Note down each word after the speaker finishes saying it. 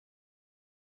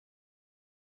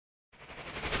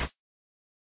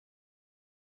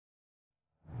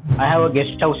I have a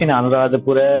guest house in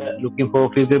Anuradhapura looking for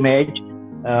pilgrimage,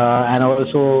 and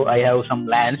also I have some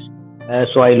lands.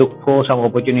 So I look for some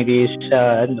opportunities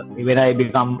when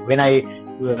I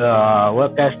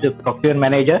work as the procurement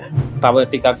manager. තව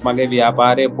ටිකක් මගේ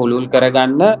ව්‍යාපාරය පුළුල්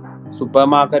කරගන්න super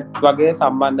market වගේ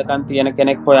සම්බන්ධකම් තියෙන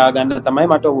කෙනෙක් හොයාගන්න තමයි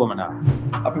මට උවමනා.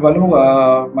 අපි බලමු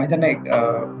මම හිතන්නේ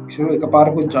ඉෂුව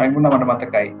එකපාරකුත් ජොයින් වුණා මට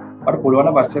මතකයි. මට පුළුවන්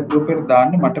WhatsApp group එකට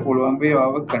දාන්න මට පුළුවන් වේ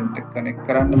ආව connect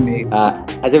කරන්න මේ.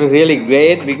 Actually really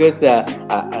great because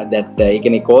that ඒ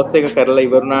කියන්නේ course එක කරලා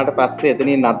ඉවරුණාට පස්සේ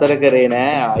එතනින් නතර කරේ නෑ.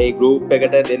 ඒ group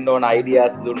එකට දෙන්න ඕන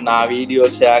ideas දුන්නා, video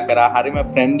share කරා, හරිම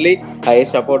friendly. ඒ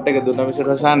support එක දුන්න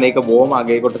විශේෂ රොෂාන් ඒක බොහොම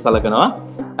අගයකට සලකනවා.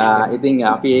 ඉතින්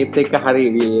අපි ඒත් එක්ක හරි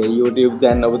YouTube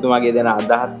channel ඔබතුමාගේ දෙන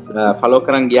අදහස් follow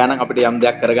කරන් ගියා නම් අපිට යම්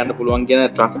දෙයක් කරගන්න පුළුවන් කියන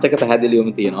trust එක පැහැදිලිවම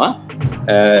තියෙනවා.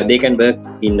 They can work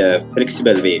in a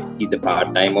flexible way, either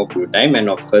part-time or full-time, and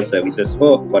offer services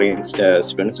for instance,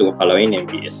 students who are following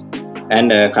MBS. And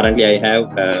currently I have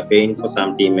paying for some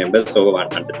team members over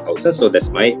 100,000, so that's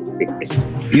my request.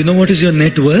 You know what is your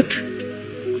net worth?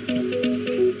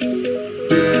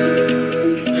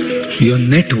 Your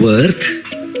net worth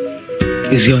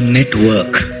is your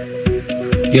network.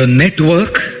 Your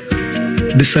network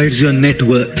decides your net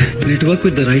worth. Network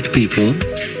with the right people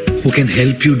who can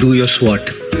help you do your SWOT.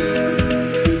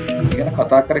 ඉගෙන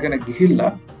කතා කරගෙන ගිහිල්ලා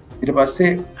ඊට පස්සේ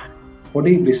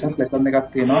පොඩි business lesson එකක්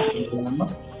තියෙනවා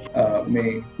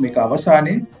මේක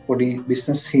අවසානයේ පොඩි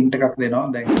බිස්නස් හින්ට් එකක් දෙනවා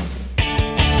දැන්.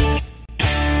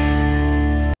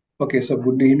 Okay, so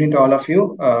good evening to all of you.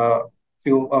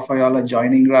 Few of you all are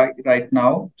joining right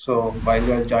now. So while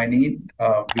you are joining in,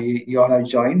 you all have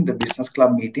joined the business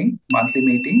club meeting, monthly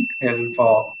meeting held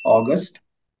for August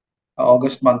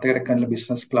month එකට කරන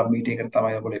business club meeting එකට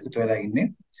තමයි ඔයගොල්ලෝ එකතු වෙලා ඉන්නේ.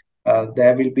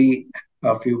 There will be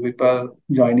a few people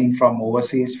joining from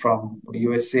overseas, from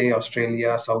USA,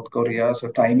 Australia, South Korea. So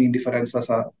timing differences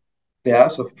are there.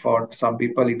 So for some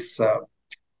people it's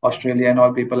Australia and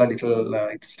all people are little,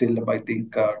 it's still I think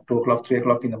 2 o'clock, 3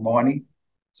 o'clock in the morning.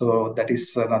 So that is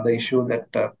another issue that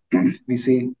we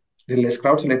see little less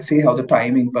crowd. So let's see how the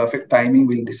perfect timing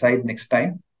will decide next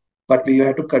time. But we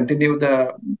have to continue the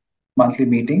monthly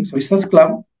meeting. So business club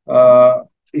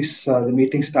the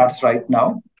meeting starts right now,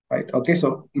 right? Okay, so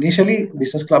initially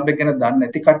business club එක ගැන දන්නේ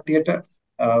නැති කට්ටියට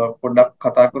පොඩ්ඩක්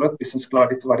කතා කරොත් business club,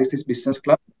 what is this business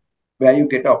club? Where you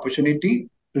get an opportunity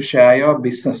to share your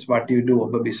business, what you do.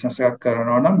 ඔබ business එකක්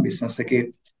කරනවා නම් business එකේ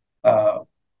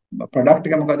product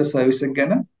එක මොකද්ද, service එක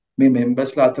ගැන මේ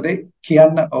members ලා අතරේ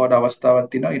කියන්න ඕන අවස්ථාවක්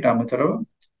තියෙනවා. ඊට අමතරව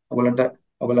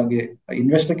ඔයගොල්ලන්ගේ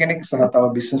investor කෙනෙක් සහ තව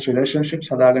business relationships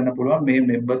හදාගන්න පුළුවන් මේ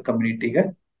member community එක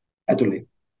ඇතුලේ.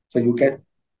 So you can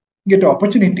get an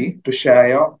opportunity to share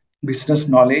your business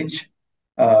knowledge,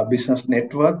 business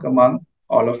network among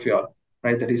all of you all,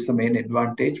 right? That is the main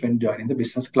advantage when joining the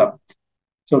business club.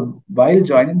 So while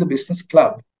joining the business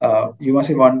club, you must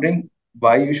be wondering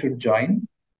why you should join.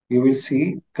 You will see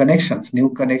connections, new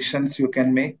connections you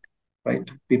can make, right?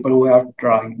 People who have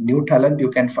new talent,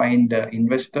 you can find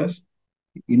investors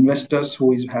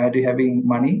who is having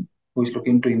money, who is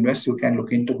looking to invest. You can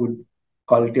look into good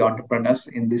quality entrepreneurs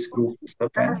in this group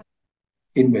and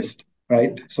invest,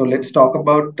 right? So let's talk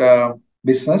about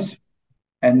business.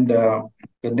 And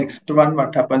the next one,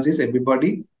 what happens is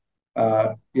everybody,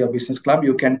 your business club,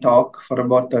 you can talk for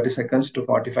about 30 seconds to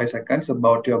 45 seconds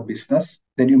about your business.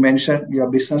 Then you mention your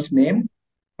business name.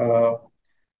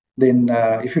 Then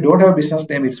if you don't have a business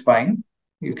name, it's fine.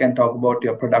 You can talk about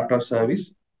your product or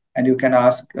service, and you can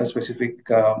ask a specific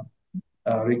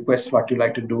request, what you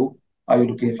like to do. Are you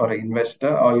looking for an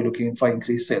investor, or are you looking for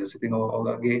increased sales? I think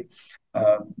ඔයගොල්ලෝගේ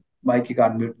mic එක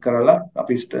unmute කරලා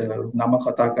අපි නම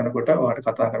කතා කරනකොට ඔයාලට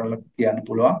කතා කරලා කියන්න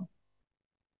පුළුවන්.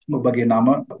 ඔබගේ නම,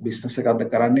 business එකක්ද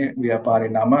කරන්නේ, ව්‍යාපාරේ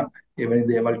නම, එවැනි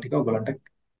දේවල් ටික ඔයගොල්ලන්ට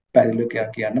පැහැදිලිව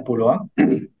කියන්න පුළුවන්.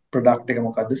 product එක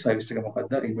මොකද්ද, service එක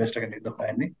මොකද්ද, investor කෙනෙක්ද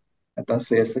හොයන්නේ, නැත්නම්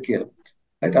sales කියලා.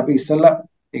 right? අපි ඉස්සෙල්ලා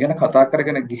ඒ ගැන කතා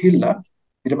කරගෙන ගිහිල්ලා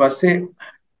ඊට පස්සේ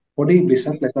පොඩි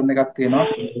business lesson එකක් තියෙනවා.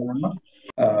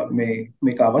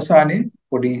 මේක අවසානයේ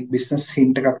පොඩි business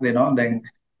hint එකක් දෙනවා. දැන්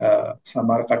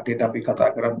සමහර කට්ටියට අපි කතා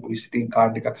කරමු visiting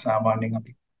card එකක් සාමාන්‍යයෙන්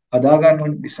අපි හදා ගන්න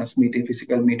ඕනේ business meeting,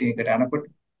 physical meeting එකට යනකොට.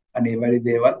 අනේ වැඩි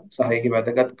දේවල් සහ ඒකේ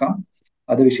වැදගත්කම්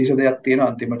අද විශේෂ දෙයක් තියෙනවා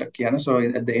අන්තිමට කියන්න. So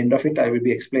at the end of it I will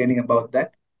be explaining about that,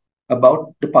 about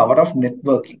the power of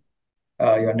networking.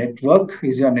 Your network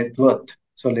is your net worth.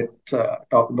 So let's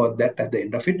talk about that at the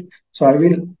end of it. So I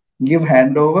will give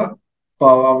handover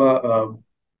for our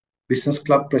business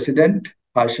club president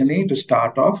Harshani to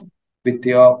start off with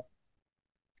your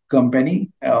company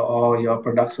or your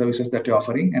product services that you're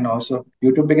offering, and also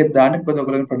YouTube එකේ දාන්න මොකද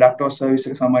ඔයගොල්ලෝගේ product or service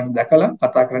එක සමාජයට දැකලා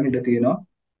කතා කරන්න ඉඩ තියෙනවා.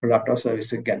 product or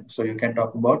service again. So you can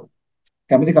talk about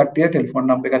කැමති කට්ටිය ටෙලිෆෝන්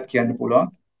නම්බර් එකක් කියන්න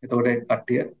පුළුවන්. එතකොට ඒ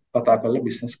කට්ටිය කතා කරලා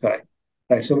business කරයි.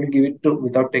 Right. So we'll give it to,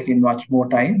 without taking much more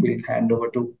time, we'll hand over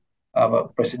to our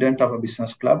president of a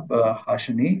business club,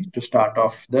 Harshani, to start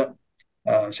off the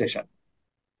session.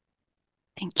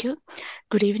 Thank you.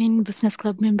 Good evening, business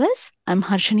club members. I'm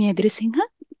Harshani Edirisinghe.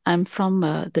 I'm from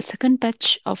the second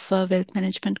batch of wealth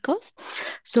management course.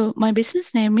 So my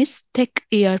business name is Tech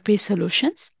ERP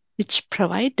Solutions, which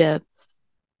provide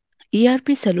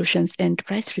ERP solutions,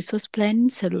 enterprise resource planning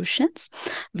solutions.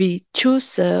 We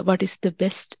choose what is the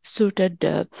best suited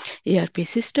ERP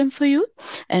system for you,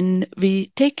 and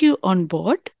we take you on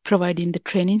board, providing the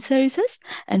training services,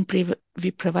 and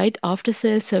we provide after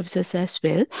sales services as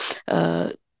well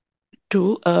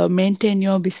to maintain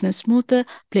your business smoother,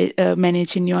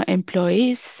 managing your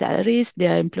employees' salaries,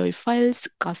 their employee files,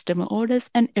 customer orders,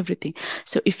 and everything.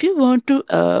 So if you want to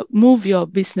move your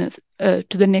business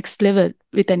to the next level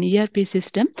with an ERP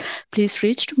system, please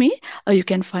reach to me. You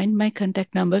can find my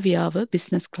contact number via our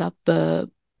business club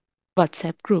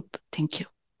WhatsApp group. Thank you.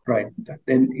 Right.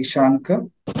 Then Ishanka.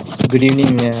 Good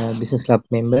evening, business club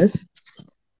members.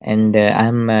 And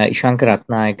I'm Ishanka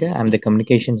Ratnayaka. I'm the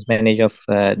communications manager of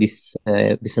this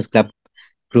business club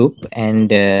group,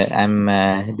 and I'm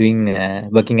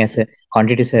working as a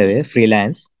quantity surveyor,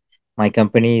 freelance. My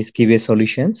company is QA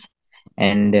Solutions,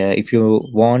 and if you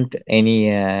want any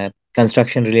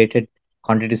construction related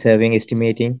quantity surveying,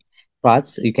 estimating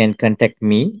parts, you can contact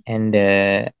me. And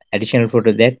additional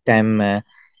to that, I'm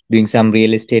doing some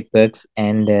real estate works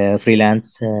and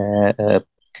freelance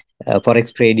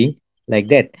forex trading, like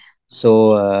that.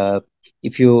 So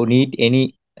if you need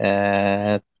any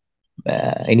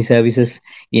services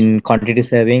in quantity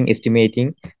surveying,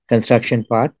 estimating, construction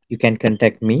part, you can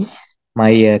contact me.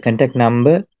 My contact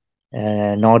number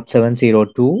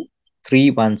 0702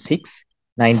 316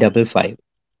 955.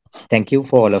 Thank you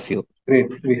for all of you. Great.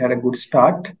 We had a good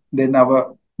start. Then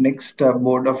our next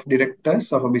board of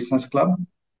directors of a business club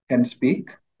can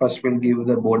speak. First, we'll give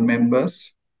the board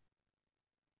members.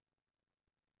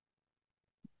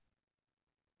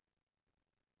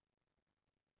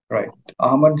 Right.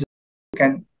 Ahmad, you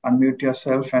can unmute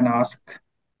yourself and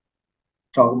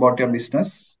talk about your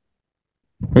business.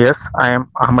 Yes, I am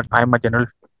Ahmad. I am a general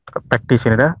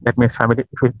practitioner. That means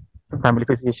family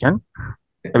physician.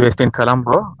 Based in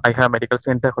Colombo. I have medical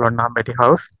center, Colonna Betty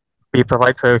House. We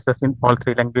provide services in all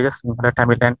three languages, Sinhala,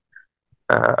 Tamil and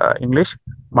English.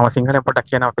 Mama Sinhala product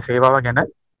කියන අපේ සේවාව ගැන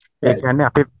ඒ කියන්නේ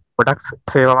අපේ products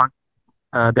සේවාවන්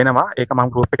දෙනවා. ඒක මම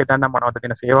group එකේ දාන්න මොනවද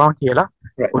දෙන සේවාවන් කියලා.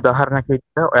 උදාහරණයක්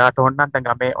විදිහට ඔයාට ඕන නම්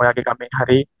දැන් ඔයාගේ ගමේ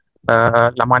හරි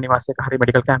ළමා නිවාසයක හරි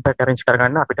medical camp එකක් arrange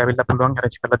කරගන්න අපිට අවිල්ලා පුළුවන්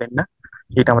arrange කරලා දෙන්න.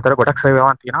 ඊට අමතරව ගොඩක්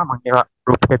සේවාවන් තියෙනවා. මම ඒවා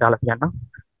group එකේ දාලා තියන්නම්.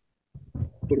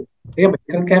 ඒ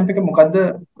medical camp එක මොකද්ද?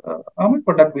 ආමත්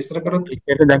පොඩ්ඩක් විස්තර කරොත්.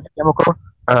 ඒක දැන් කියමුකෝ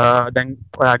දැන්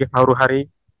ඔයාගේ කවුරු හරි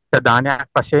දානයක්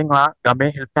වශයෙන් ඔයා ගමේ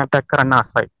health camp එකක් කරන්න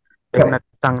ආසයි. එහෙම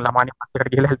නැත්නම් ළමා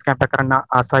නිවාසයකට ගිහලා health camp එකක් කරන්න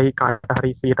ආසයි කාට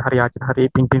හරි 100ට හරි ආච්චිට හරි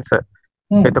පින්පින්ස.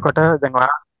 එතකොට දැන්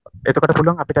ඔයා එතකොට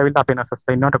පුළුවන් අපිට අවිල්ලා අපේ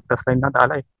නර්සස්ලා ඉන්නවා ડોක්ටර්ස්ලා ඉන්නවා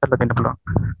දාලා ඒක කරලා දෙන්න පුළුවන්.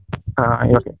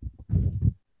 ඒ වගේ.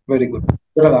 very good.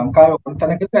 ඒක ලංකාවේ වුණ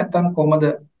තැනකද නැත්නම් කොහමද?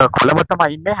 කොළඹ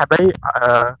තමයි ඉන්නේ. හැබැයි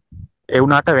ඒ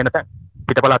වුණාට වෙන තැන්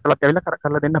පිටපල අතලක් ඇවිල්ලා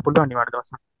කරලා දෙන්න පුළුවන් අනිවාර්ය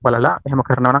දවසක් බලලා එහෙම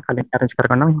කරනවා නම් කලින් arrange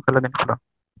කරගන්නවා එහෙම කරලා දෙන්න පුළුවන්.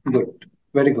 Good.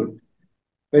 Very good.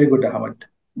 Very good, Ahmad.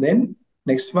 Then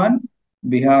next one,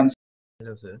 Bihan.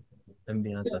 Hello sir. I'm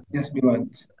Bihan sir. Yes, Bihan.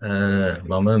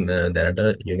 මම දැනට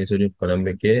University of Colombo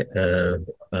එකේ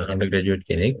undergraduate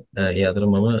කෙනෙක්. ඒ අතර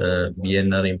මම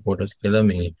BNR importers කියලා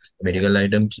මේ medical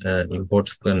items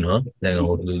imports කරනවා. දැන්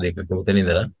අවුරුදු දෙකක විතර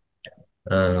ඉඳලා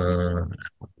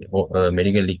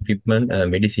medical equipment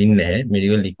medicine නැහැ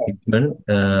medical equipment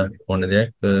ඕන දෙයක්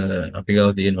අපි ගාව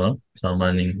තියෙනවා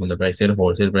සාමාන්‍යයෙන් හොඳ price එකට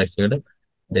wholesale price එකට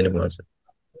දෙන්න පුළුවන් sir.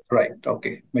 Right,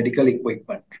 okay, medical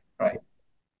equipment, right,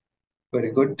 very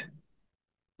good.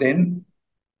 Then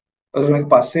ඔයාලගේ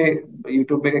පස්සේ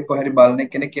YouTube එකේ කොහරි බලන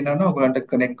කෙනෙක් ඉන්නවනම් ඔයගලන්ට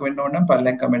connect වෙන්න ඕන නම්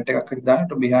පල්ලෙන් comment එකක් හරි දාන්න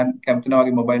to Bihan කැමතිනා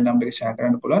වගේ mobile number එක share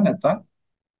කරන්න පුළුවන් නැත්නම්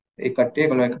ඒ කට්ටිය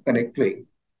ඔයගලෝ එක connect වෙයි.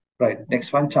 Right, next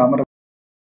one Chamara.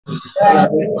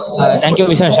 Thank you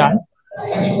Mr. Shan.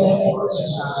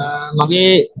 මගේ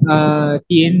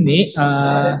තියෙන්නේ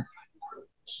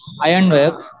iron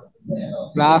works,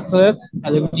 glass works,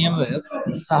 aluminium works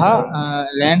සහ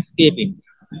landscaping.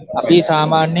 අපි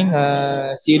සාමාන්‍යයෙන්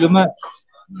සීලුම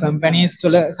companies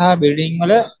වල සහ building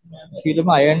වල සීලුම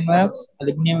iron works,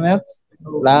 aluminium works,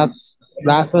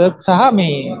 glass works සහ මේ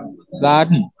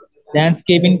garden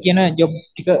landscaping කියන job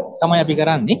ටික තමයි අපි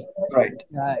කරන්නේ. Right.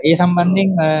 ඒ සම්බන්ධයෙන්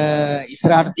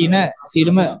ඉස්සරහට තියෙන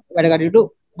සීලුම වැඩ කටයුතු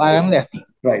බාරගන්න දැස්ති.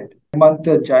 Right. Hemant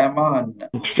Jayaman.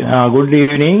 Good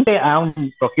evening.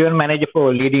 I'm procurement manager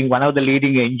for one of the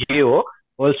leading NGO.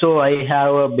 Also, I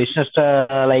have a business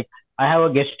I have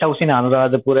a guest house in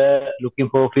Anuradhapura looking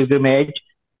for pilgrimage,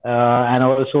 and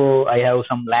also I have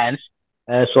some lands.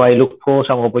 So I look for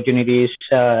some opportunities.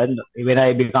 When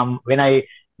I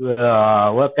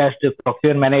work as the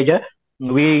procurement manager,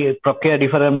 we procure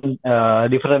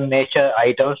different nature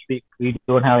items. We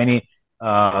don't have any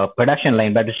production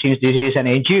line, but since this is an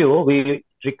NGO, we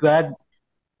require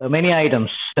many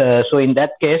items. So in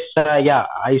that case,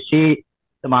 I see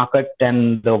the market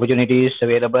and the opportunities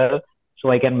available,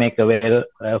 so I can make available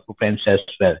for friends as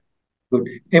well. Good.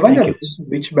 Evan,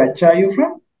 which batch are you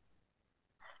from?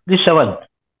 This 7th.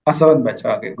 7th batch.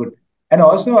 Okay, good. And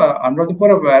also,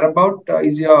 Anuradhapura, whereabout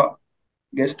is your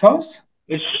guest house?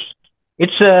 It's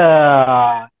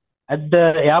at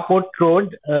the airport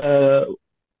road,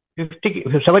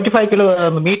 75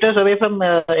 kilometers away from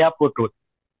airport road.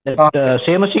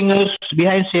 Same Singers,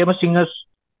 behind Same Singers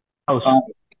house.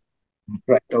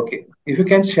 Right, okay. If you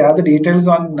can share the details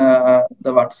on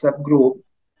the WhatsApp group,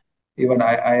 even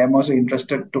I am also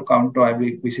interested to come to, I'll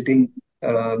be visiting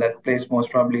that place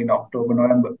most probably in October,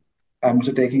 November. I'm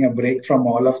also taking a break from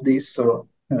all of these, so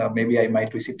maybe I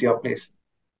might visit your place.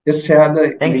 Just share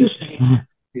the Thank link. You.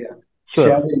 Yeah, sure.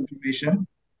 Share the information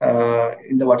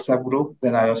in the WhatsApp group,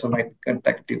 then I also might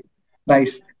contact you.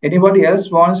 Nice. Anybody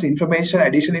else wants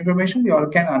additional information, you all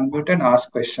can unmute and ask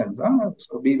questions.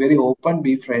 So be very open,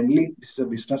 be friendly. This is a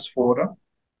business forum.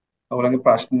 ඔයගොල්ලන්ගේ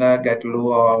ප්‍රශ්න ගැටලු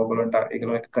ඔයගොල්ලන්ට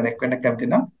ඒගොල්ලෝ connect වෙන්න කැමති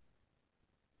නම්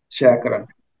share කරන්න.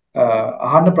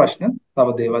 අහන්න ප්‍රශ්න තව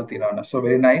දේවල් තියෙනවා. So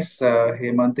very nice,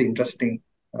 Hemant, interesting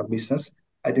business.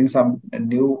 I think some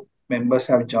new members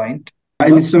have joined.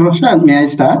 Hi, Mr. Roshan, may I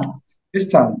start? Yes,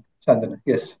 Chandana.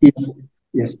 Yes.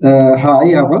 Yes. Hi,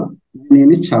 everyone. My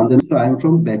name is Chandana. I am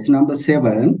from batch number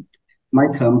 7. My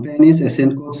company is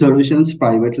SNCO Solutions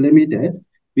Private Limited.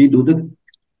 We do the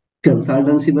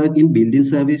consultancy work in building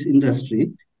service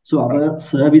industry. So our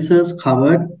services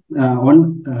covered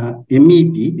on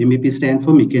MEP. MEP stands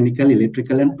for mechanical,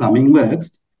 electrical, and plumbing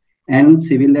works, and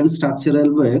civil and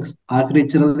structural works,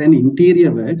 architectural and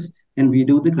interior works, and we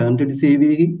do the contract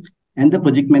saving and the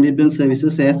project management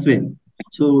services as well.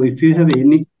 So if you have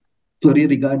any story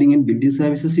regarding in building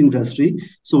services industry,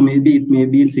 so maybe it may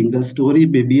be in single story,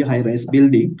 maybe a high-rise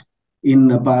building, in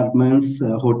apartments,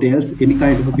 hotels, any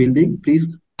kind of a building, please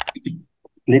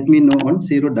let me know on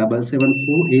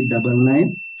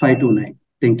 0774899529.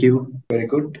 Thank you. Very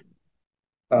good.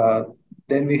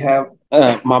 Then we have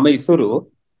Mama Isuru.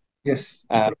 Yes.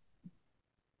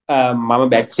 Mama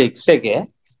batch 6 එකේ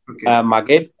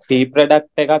මගේ T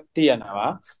product එකක් තියෙනවා.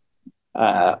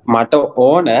 මට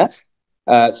ඕන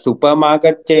super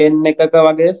market chain එකක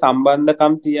වගේ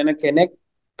සම්බන්ධකම් තියෙන කෙනෙක්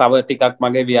තව ටිකක්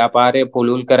මගේ ව්‍යාපාරය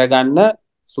පුළුල් කරගන්න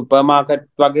සුපර් මාකට්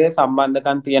වගේ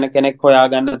සම්බන්ධකම් තියෙන කෙනෙක්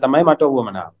හොයාගන්න තමයි මට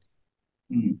උවමනාව.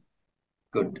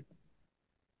 Good.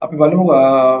 අපි බලමු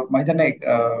මම හිතන්නේ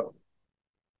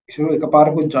ඉෂුරු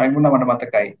එකපාරකුත් ජොයින් වුණා මට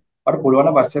මතකයි. අර පුළුවන්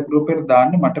WhatsApp group එකට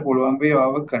දාන්න මට පුළුවන් වෙයි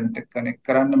ආව කනෙක්ට්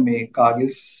කරන්න මේ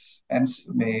කාගිල්ස් ඇන්ඩ්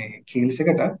මේ කීල්ස්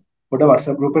එකට පොඩ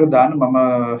WhatsApp group එකට දාන්න මම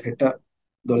හෙට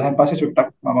 12න් පස්සේ චුට්ටක්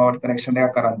මම වට කනෙක්ෂන්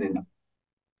එකක් කරන් දෙන්නම්.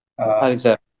 හරි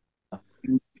සර්.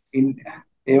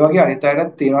 ඒ වගේ අනිත්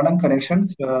අයටත් තියෙනවා නම් connections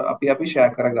අපි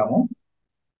share කරගමු.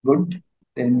 Good.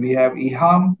 Then we have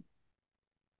Iham.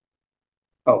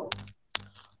 Oh.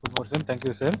 Good morning. Thank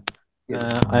you, sir.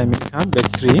 I am Iham,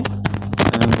 batch 3.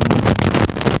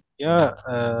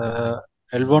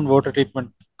 Elbon Water Treatment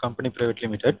Company Private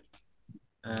Limited.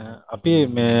 අපි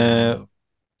මේ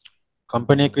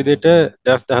කම්පැනි එක විදිහට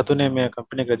 2013 මේ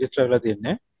කම්පැනි එක රෙජිස්ටර් වෙලා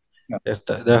තියෙන්නේ.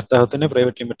 2013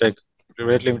 ප්‍රයිවට් ලිමිටඩ්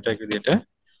විදිහට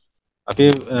අපි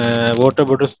වෝටර්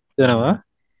බොටල්ස් දෙනවා.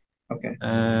 Okay.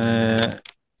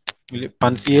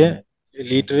 500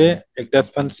 ලීටරේ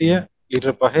 1500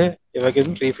 ලීටර 5 ඒ වගේම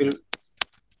රීෆිල්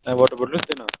වෝටර් බොටල්ස්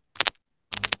දෙනවා.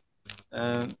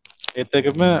 ඒත්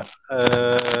එකම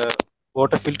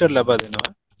වෝටර් ෆිල්ටර් ලබා දෙනවා.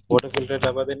 වෝටර් ෆිල්ටර්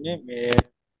ලබා දෙන්නේ මේ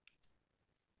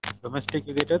ඩොමෙස්ටික්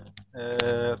විදිහට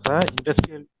සහ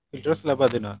ඉන්ඩස්ට්‍රියල් ෆිල්ටර්ස් ලබා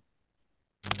දෙනවා.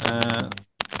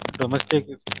 ඩොමෙස්ටික්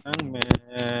නම් මේ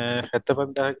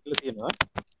 75000 කියලා තියෙනවා.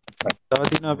 තව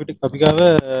තියෙනවා අපි ගාව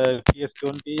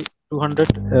PS20 200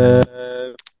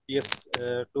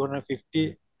 PS250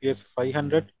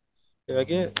 PS500 ඒ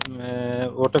වගේ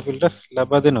වෝටර් ෆිල්ටර්ස්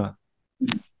ලබා දෙනවා.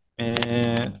 මේ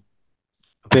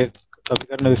අපි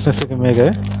කරන බිස්නස් එක මේක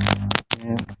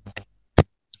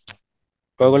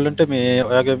ඔයගොල්ලන්ට මේ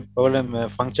ඔයගොල්ලන්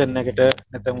ෆන්ක්ෂන් එකට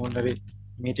නැත්නම් මොනරි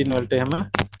මීටින් වලට එහෙම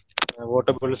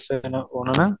වෝටර් බොටල්ස් ඕන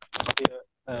නම් අපි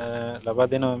ලබා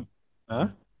දෙනවා.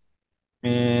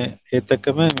 මේ ඒත්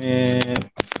එක්කම මේ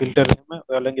ෆිල්ටර් එකම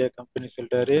ඔයාලගේ කම්පැනි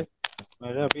ෆිල්ටරේ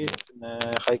වල අපි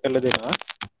හයි කරලා දෙනවා.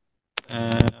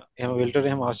 එහෙම ෆිල්ටර්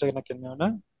එහෙම අවශ්‍ය කෙනෙක් ඉන්නවා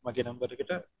නම් මගේ නම්බර්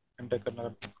එකට කන්ටැක්ට්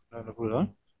කරන්න පුළුවන්.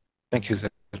 Thank you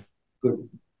sir. Good.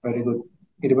 Very good.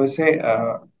 ඊට පස්සේ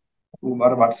මම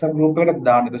WhatsApp group එකට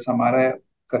දාන්න ඉත සමහර අය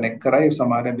connect කරයි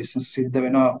සමහර අය business සිද්ධ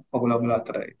වෙනවා ඔයගොල්ලෝ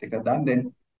අතර ඒක දාන්න. then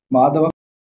Madhava.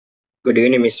 Good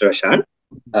evening, Mr. Roshan.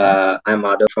 I'm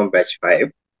Madhav from Batch 5.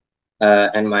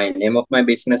 And my name of my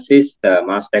business is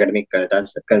Master Academic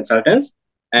Consultants.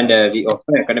 And we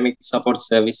offer academic support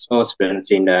service for students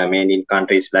in mainly in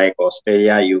countries like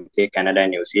Australia, UK, Canada,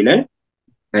 and New Zealand,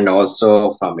 and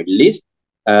also from Middle East.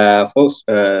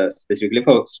 Specifically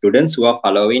for students who are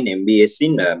following MBS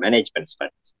in management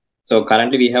studies. So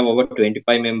currently we have over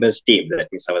 25 members team.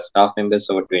 That means our staff members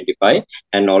over 25,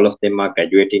 and all of them are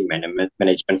graduating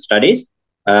management studies.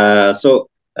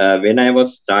 When I was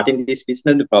starting this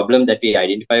business, the problem that we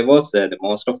identified was the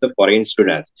most of the foreign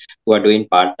students who are doing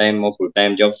part-time or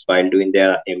full-time jobs while doing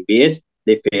their MBS,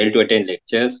 they fail to attend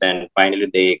lectures, and finally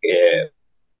they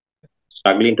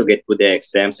struggling to get to their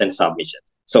exams and submissions.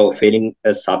 So failing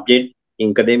a subject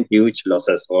incur them huge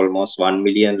losses, almost 1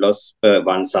 million loss per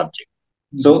one subject.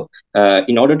 So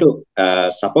in order to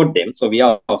support them, so we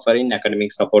are offering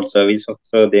academic support service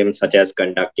for them, such as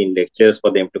conducting lectures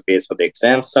for them to face for the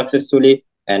exams successfully,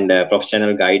 and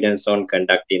professional guidance on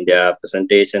conducting their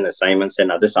presentation, assignments,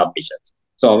 and other submissions.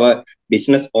 So our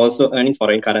business also earning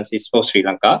foreign currencies for Sri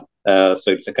Lanka. So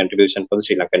it's a contribution for the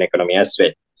Sri Lankan economy as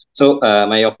well. So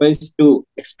my offer is to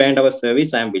expand our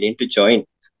service. I am willing to join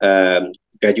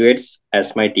graduates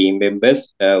as my team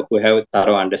members who have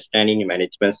thorough understanding in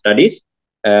management studies.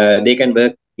 They can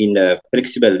work in a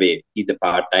flexible way, either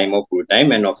part-time or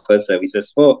full-time, and offer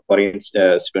services for foreign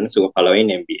students who are following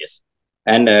MBS.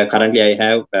 And currently I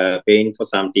have paying for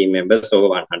some team members over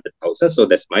 100,000. So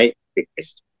that's my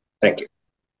request. Thank you.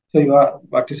 So you are,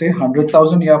 what you say,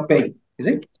 100,000 you are paying, is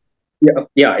it?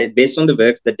 Yeah, based on the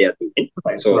works that they are doing.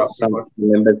 Right, so some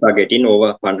members are getting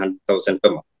over 100,000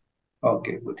 per month.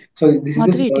 Okay, good. So this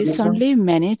Madhavi, it is only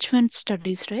management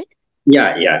studies, right?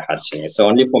 Yeah, Harshini. So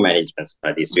only for management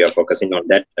studies, we are focusing on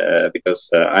that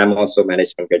because I'm also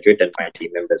management graduate, and my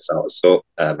team members are also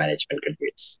management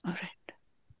graduates. All right.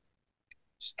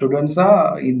 Students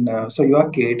are in, so you are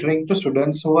catering to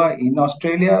students who are in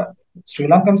Australia, Sri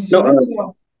Lankan students?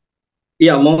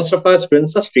 Yeah, most of our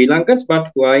students are Sri Lankans,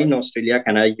 but who are in Australia,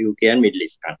 Canada, UK, and Middle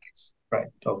East countries.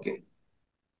 Right, okay.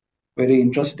 Very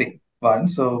interesting one.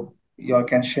 So you all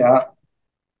can share,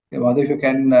 if you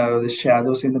can share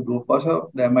those in the group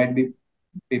also, there might be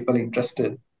people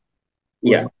interested.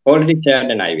 Yeah, already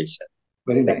shared, and I will share.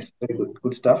 Very nice, very good,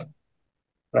 good stuff.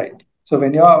 Right. So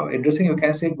when you are addressing, you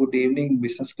can say good evening,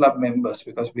 business club members,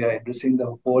 because we are addressing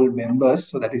the whole members.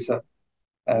 So that is a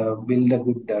build a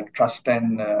good trust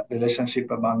and relationship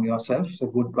among yourselves. So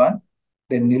good one.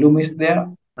 Then Nilum is there.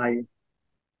 Hi.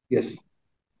 Yes.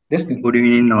 Yes, Nilum. Good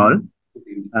evening all.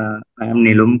 I am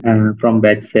Nilum from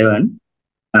batch 7.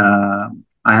 I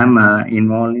am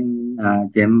involved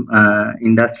in gem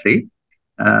industry.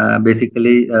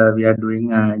 Basically, we are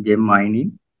doing gem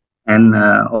mining, and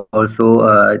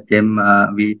also gem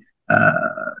we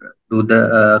do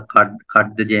the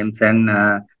cut the gems and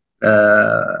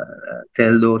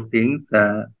sell those things.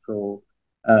 So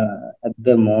at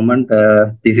the moment,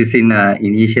 this is in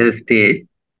initial stage.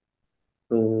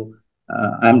 So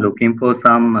I'm looking for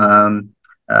some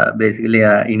basically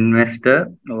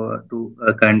investor to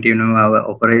continue our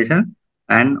operation,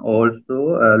 and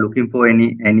also looking for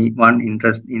anyone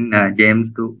interested in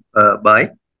gems to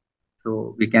buy.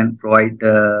 So we can provide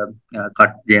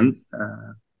cut gems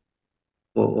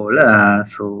for all.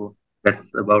 So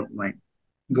that's about my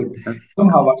good business. So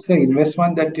what's the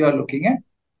investment that you are looking at?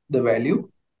 The value?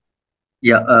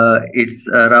 Yeah, it's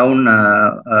around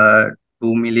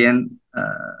 2 million,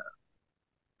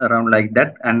 around like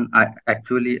that. And I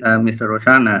actually, Mr.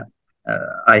 Roshan,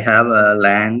 I have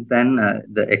lands and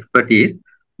the expertise.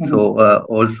 So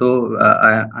also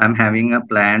I'm having a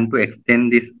plan to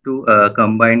extend this to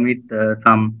combine with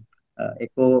some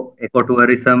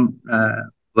ecotourism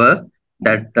work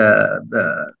that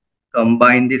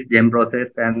combine this gem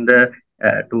process and the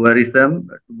tourism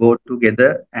go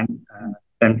together and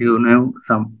continue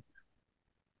some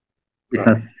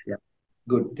business. Yeah.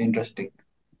 Good, interesting.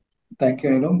 Thank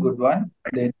you, Nilum. Good one.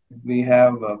 Then we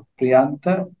have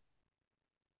Priyantha.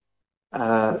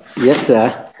 Yes,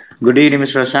 sir. Good evening,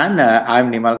 Mr. Roshan.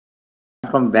 I'm Nimal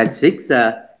from batch 6.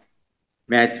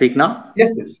 May I speak now?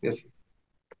 Yes.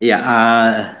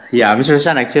 Mr.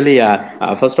 Roshan, actually,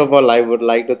 first of all, I would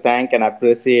like to thank and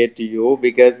appreciate you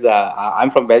because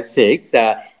I'm from batch 6,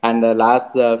 and the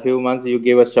last few months you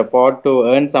gave us support to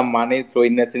earn some money through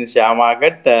investing in share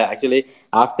market. Actually,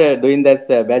 after doing this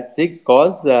batch 6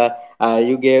 course,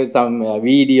 you gave some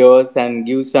videos and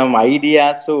give some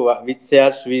ideas to which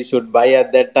shares we should buy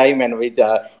at that time and which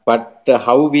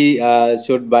how we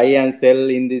should buy and sell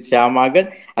in the share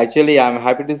market. Actually, I'm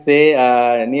happy to say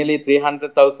nearly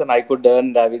 300,000 I could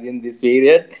earn within this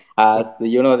period.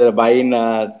 So, the buying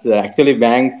actually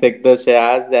bank sector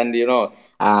shares, and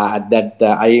at that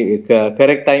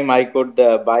correct time I could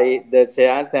buy the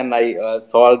shares, and I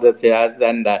sold the shares,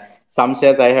 and some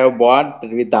shares I have bought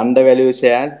with undervalued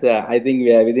shares. I think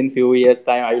within few years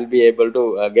time I will be able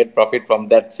to get profit from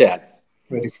that shares.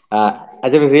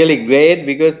 Actually really great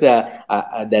because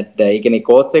that ඒ කියන්නේ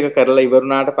course එක කරලා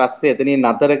ඉවරුණාට පස්සේ එතනින්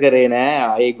නතර කරේ නෑ.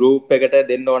 ඒ group එකට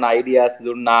දෙන්න ඕන ideas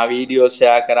දුන්නා, video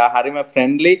share කරා, හරිම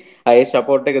friendly. ඒ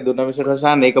support එක දුන්න මිස්ටර්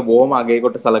රොෂාන් ඒක බොහොම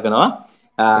අගයකට සලකනවා.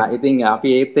 ඉතින් අපි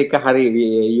ඒත් එක්ක හරි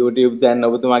YouTube channel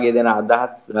ඔබතුමාගේ දෙන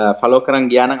අදහස් follow කරන්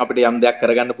ගියා නම් අපිට යම් දෙයක්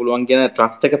කරගන්න පුළුවන් කියන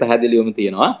trust එක පැහැදිලිවම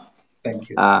තියෙනවා. Thank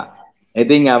you.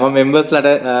 ඉතින් මම members ලට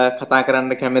කතා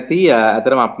කරන්න කැමති.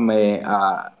 අතරම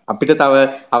අපිට තව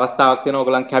අවස්ථාවක් තියෙනවා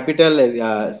ඔයගලන්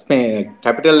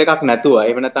කැපිටල් එකක් නැතුව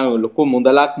එහෙම නැත්නම් ලොකු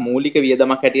මුදලක් මූලික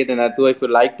වියදමක් හැටියට නැතුව if you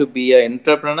like to be an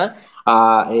entrepreneur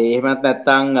එහෙම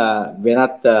නැත්නම්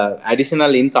වෙනත්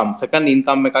additional income second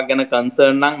income එකක් ගැන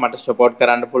concern නම් මට support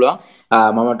කරන්න පුළුවන්.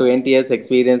 මම 20 years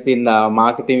experience in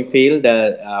marketing field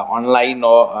online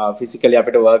or physically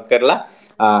අපිට work කරලා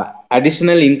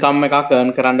additional income එකක් earn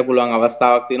කරන්න පුළුවන්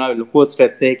අවස්ථාවක් තියෙනවා ලොකු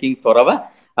stress එකකින් තොරව.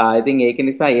 ඉතින් ඒක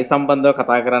නිසා ඒ සම්බන්ධව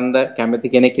කතා කරන්න කැමති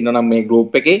කෙනෙක් ඉන්නවනම් මේ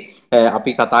group එකේ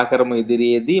අපි කතා කරමු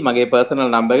ඉදිරියේදී. මගේ personal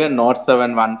number එක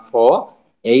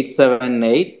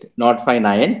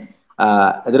 0714-878-059.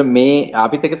 එතන මේ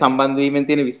අපිත් එක්ක සම්බන්ධ වීමෙන්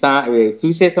තියෙන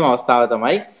සුවිශේෂම අවස්ථාව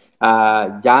තමයි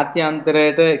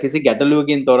ජාත්‍යන්තරයට කිසි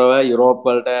ගැටලුවකින් තොරව යුරෝප්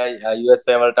වලට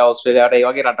USA වලට ඕස්ට්‍රේලියාවට ඒ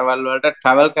වගේ රටවල් වලට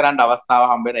travel කරන්න අවස්ථාව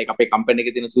හම්බ වෙන එක අපේ company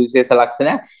එකේ තියෙන සුවිශේෂ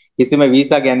ලක්ෂණයක්. කිසිම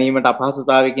වීසා ගැනීමට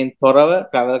අපහසුතාවයකින් තොරව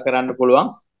travel කරන්න පුළුවන්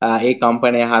ඒ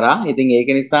company හරහා. ඉතින් ඒක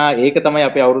නිසා ඒක තමයි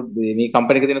අපි මේ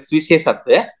company එකේ තියෙන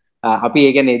සුවිශේෂත්වය. අපි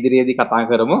ඒ ගැන ඉදිරියේදී කතා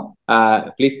කරමු.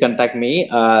 Please contact me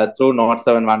through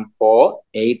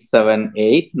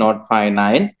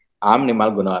 0714-878-059. I'm Nimal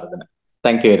Gunawardana.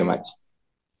 Thank you very much.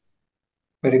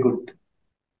 Very good.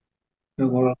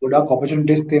 ගොඩක්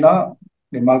opportunities තියෙනවා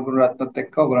නිමල් ගුණරත්නත්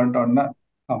එක්ක ඔයගලන්ට ඔන්න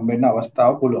හම්බෙන්න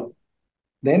අවස්ථාව පුළුවන්.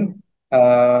 Then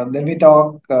we talk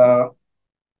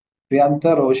Priyantha,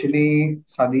 Roshini,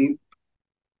 Sadeep.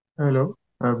 Hello,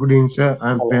 good evening, sir.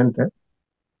 I'm Priyantha.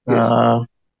 Yes.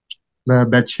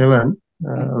 Batch 7.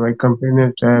 My company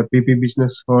is PP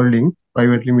Business Holding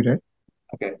Private Limited.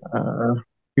 Okay.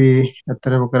 We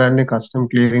අතරම කරන්නේ custom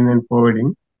clearing and forwarding.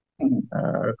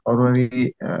 කවුරු හරි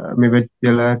මේ batch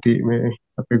වලට මේ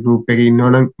අපේ group එකේ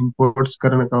ඉන්නවනම් imports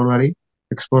කරන කවුරු හරි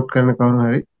export කරන කවුරු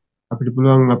හරි අපිට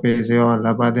පුළුවන් අපේ සේවාවන්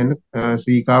ලබා දෙන්න.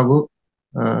 Chicago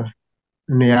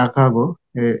Chicago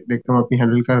ඒ දෙකම අපි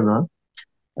handle කරනවා.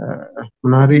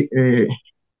 මොනවා හරි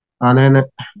ආනයන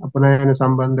අපනයන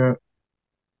සම්බන්ධ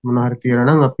මොනවා හරි තියෙනවා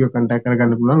නම් අපිව contact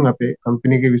කරගන්න පුළුවන්. අපේ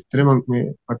company එකේ විස්තර මම මේ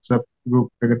WhatsApp group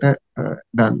එකට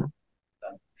දාන්න.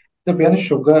 The Priyantha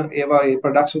sugar ඒවා ඒ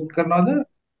products උත් කරනවද?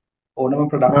 ඕනම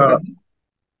product එකක්ද?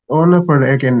 ඕන product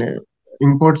ඒ කියන්නේ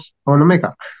imports ඕනම එකක්.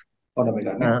 ඕනම එකක්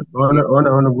නේ.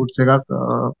 ඕන goods එකක්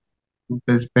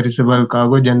perishable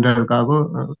cargo general cargo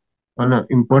ඕන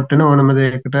import වෙන ඕනම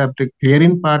දෙයකට අපිට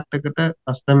clearing part එකට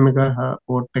custom එක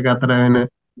port එක අතර වෙන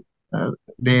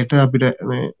දෙයට අපිට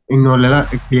මේ involve වෙලා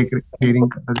clearing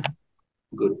කරන්න.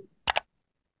 Good.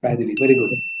 පැහැදිලි. Very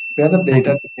good. Priyantha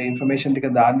data information ටික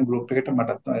දාන්න group එකට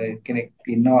මටත් කෙනෙක්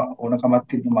ඉන්න ඕනකමක්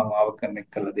තිබුණා මම ආව connect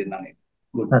කරලා දෙන්නම් ඒක.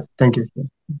 Good. Thank you.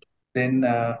 Then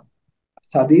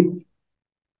Sadeep,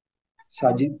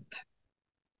 Sajid.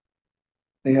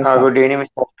 Good evening,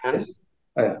 Mr. Yes.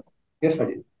 Yes,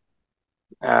 Sajid.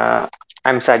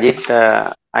 I'm Sajid.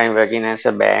 I'm working as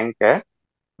a banker.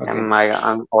 Okay. And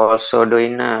I'm also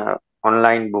doing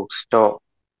online bookstore.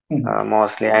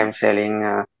 Mostly I'm selling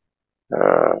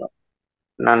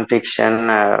non-fiction,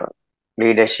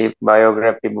 leadership,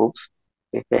 biography books.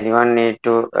 If anyone need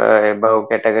to above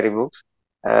category books,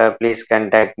 please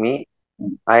contact me.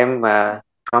 I'm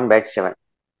from batch 7.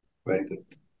 Very good.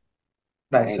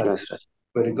 Nice. Thank you, sir.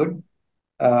 Very good.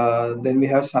 Then we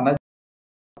have Sanaj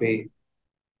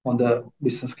on the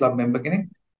business club member කෙනෙක්.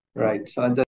 Right.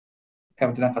 Sanaj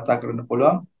කැමති නම් කතා කරන්න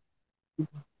පුළුවන්.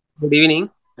 Good evening.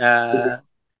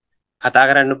 කතා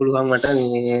කරන්න පුළුවන් මට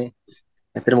මේ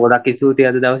ඇත්තටම ගොඩක් ස්තුතියි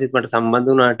අද දවසේත් මට සම්බන්ධ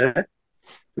වුණාට.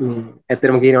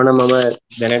 ඇත්තටම කියනවා නම් මම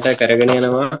දැනට කරගෙන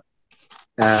යනවා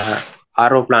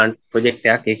RO plant project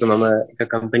එකක්. ඒක මම එක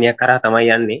කම්පැනියක් කරා තමයි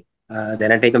යන්නේ.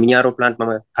 දැනට ඒක මී RO plant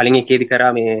මම කලින් එකේදී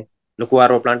කරා මේ ලොකු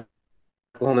RO plant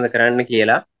කොහොමද කරන්න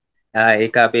කියලා.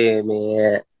 ඒක අපේ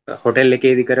මේ හොටෙල්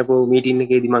එකේදී කරපු මීටින්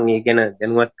එකේදී මම ඒක ගැන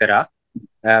දැනුවත් කරා.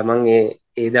 මම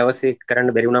ඒ දවසේ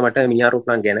කරන්න බැරි වුණා මට මී RO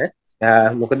plant ගැන.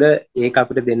 මොකද ඒක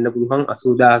අපිට දෙන්න පුළුවන්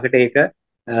 80000කට ඒක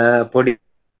පොඩි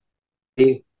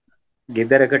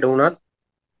ගෙදරකට වුණත්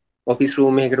ඔෆිස්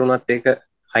රූම් එකකට වුණත් ඒක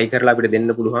හයි කරලා අපිට දෙන්න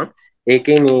පුළුවන්.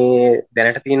 ඒකේ මේ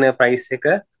දැනට තියෙන ප්‍රයිස් එක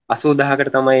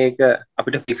 80000කට තමයි ඒක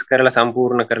අපිට ෆික්ස් කරලා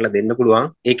සම්පූර්ණ කරලා දෙන්න පුළුවන්.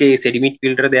 ඒකේ සෙඩිමිට්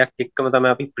ෆිල්ටර් දෙයක් එක්කම තමයි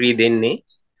අපි ෆ්‍රී දෙන්නේ.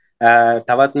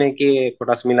 තවත් මේකේ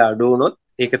කොටස් මිල අඩු වුණොත්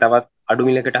ඒක තවත් අඩු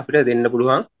මිලකට අපිට දෙන්න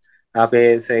පුළුවන්. අපේ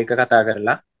සර් එක කතා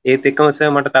කරලා. ඒත් එක්කම සර්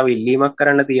මට තව ඉල්ලීමක්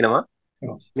කරන්න තියෙනවා.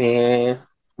 මේ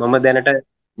මම දැනට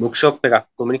බුක් ෂොප් එකක්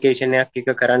කොමියුනිකේෂන්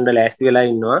එකක් කරන්න ලෑස්ති වෙලා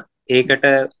ඉන්නවා. ඒකට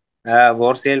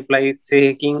වෝර්සේල් ප්‍රයිස්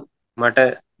එකකින් මට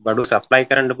බඩු සප්ලයි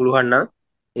කරන්න පුළුවන් නම්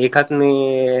ඒකත්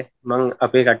මේ මං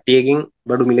අපේ කට්ටියකින්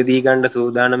බඩු මිලදී ගන්න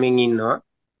සූදානමින් ඉන්නවා.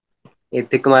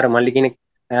 ඒත් එක්කම අර මල්ලි කෙනෙක්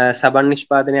සබන්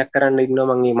නිෂ්පාදනයක් කරන්න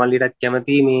ඉන්නවා. මම මේ මල්ලිටත්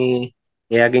කැමතියි මේ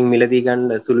එයාගෙන් මිලදී ගන්න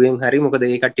සුළුවෙන් හරි. මොකද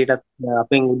ඒ කට්ටියටත්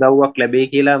අපෙන් උදව්වක්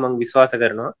ලැබෙයි කියලා මම විශ්වාස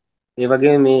කරනවා. ඒ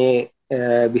වගේ මේ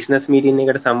බිස්නස් මීටින්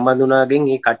එකට සම්බන්ධ වුණාගෙන්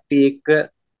ඒ කට්ටිය එක්ක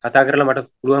කතා කරලා මට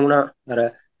පුළුවන් වුණා අර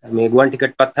මේ ගුවන්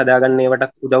ටිකට් පත් හදාගන්න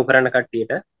ඒවටත් උදව් කරන්න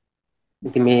කට්ටියට.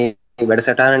 ඉතින් මේ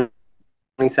වැඩසටහන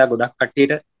නිසා ගොඩක්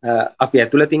කට්ටියට අපි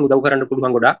ඇතුළතින් උදව් කරන්න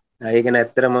පුළුවන් ගොඩක්. ඒ ගැන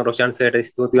ඇත්තටම රොෂන් සර්ට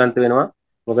ස්තුතිවන්ත වෙනවා.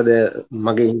 මොකද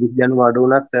මගේ ඉංග්‍රීසි දැනුම අඩු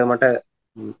වුණත් මට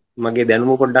මගේ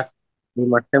දැනුම පොඩ්ඩක් මේ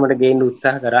මට්ටමට ගේන්න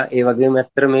උත්සාහ කරා. ඒ වගේම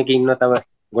ඇත්තට මේකේ ඉන්න තව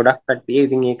ගොඩක් කට්ටිය.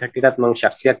 ඉතින් ඒ කට්ටියටත් මම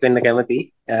ශක්තියක් වෙන්න කැමතියි.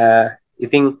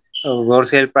 ඉතින්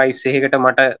වෝර්සේල් ප්‍රයිස් එකකට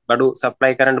මට බඩු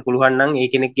සප්ලයි කරන්න පුළුවන් නම් ඒ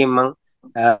කෙනෙක්ගෙන් මම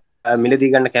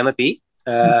මිලදී ගන්න කැමතියි.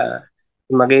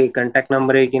 මගේ කන්ටැක්ට්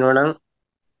නම්බර් එක කියනවා නම්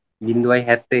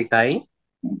 071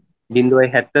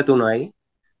 073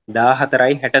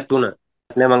 1463.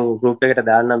 නේ මම ගෲප් එකට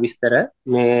දාන්න විස්තර.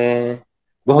 මේ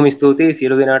බොහොම ස්තුතියි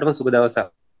සියලු දෙනාටම සුබ දවසක්.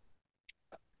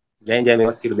 ජය ජය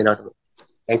මේවා සියලු දෙනාටම.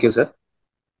 Thank you sir.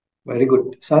 very good.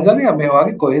 සංජානක මේ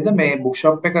වගේ කොහෙද මේ බුක්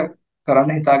ෂොප් එක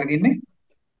කරන්න හිතාගෙන ඉන්නේ?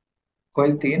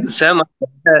 කොහෙද තියෙන්නේ? සර් මම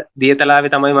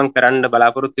දියතලාවේ තමයි මම කරන්න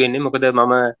බලාපොරොත්තු වෙන්නේ. මොකද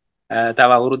මම තව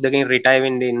අවුරුද්දකින් රිටයර්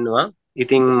වෙන්න ඉන්නවා.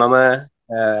 ඉතින් මම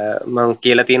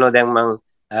කියලා තියෙනවා දැන් මම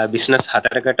බිස්නස්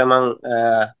 4කට මම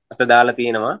අත දාලා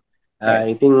තියෙනවා.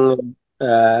 ඉතින්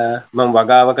මම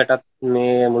වගාවකටත්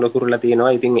මේ මුල පුරලා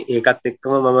තියෙනවා. ඉතින් ඒකත්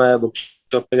එක්කම මම බුක්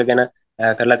ෂොප් එක ගැන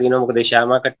කරලා තියෙනවා. මොකද ෂෙයා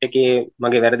මාකට් එකේ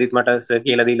මගේ වැරදිත් මට සර්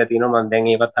කියලා දීලා තියෙනවා. මම දැන්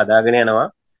ඒවත් හදාගෙන යනවා.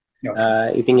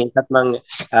 ඉතින් ඒකත් මම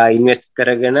ඉන්වෙස්ට්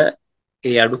කරගෙන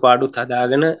ඒ අඩුපාඩුත්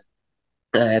හදාගෙන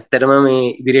ඇත්තටම මේ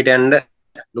ඉදිරියට යන්න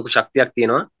ලොකු ශක්තියක්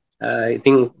තියෙනවා.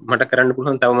 ඉතින් මට කරන්න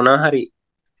පුළුවන් තව මොනවා හරි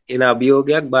එන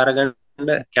අභියෝගයක් බාර ගන්න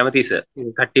කැමතියි සර්.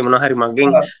 කට්ටිය මොනවා හරි මගෙන්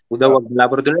උදව්වක්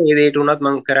බලාපොරොත්තු වෙනවා. ඒ දෙයට උනත්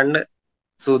මම කරන්න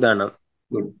සූදානම්.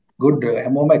 good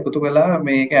හැමෝම එකතු වෙලා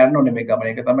මේක යන්න ඕනේ මේ ගමන.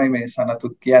 ඒක තමයි මේ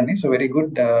සනතුත් කියන්නේ. so very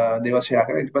good දේවල් ෂෙයා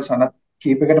කරා. ඊට පස්සේ සනත්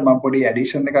කීපයකට මම පොඩි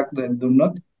ඇඩිෂන් එකක්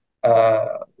දුන්නොත්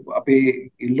අපි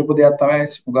ඉල්ලපු දෙයක් තමයි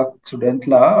හුඟක්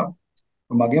ස්ටුඩන්ට්ලා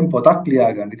මගෙන් පොතක්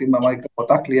ලියා ගන්න. ඉතින් මම එක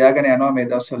පොතක් ලියාගෙන යනවා මේ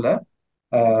දවස්වල.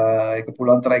 ඒක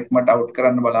පුළුවන් තරම් ඉක්මනට අවුට්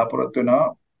කරන්න බලාපොරොත්තු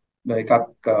වෙනවා.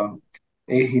 එකක්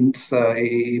ඒ හින්ට්ස්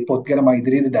ඒ පොත් ගැන මම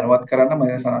ඉදිරියේදී දැනුවත් කරන්න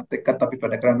මම සනත් එක්කත් අපි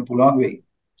වැඩ කරන්න පුළුවන් වෙයි.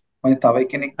 මම තව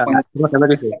කෙනෙක්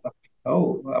ඔව්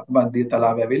අපි මන්දිය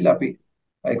තලාවේ ඇවිල්ලා අපි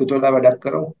එකතු වෙලා වැඩක්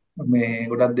කරමු. මේ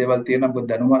ගොඩක් දේවල් තියෙනවා. මොකද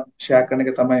දැනුම ෂෙයා කරන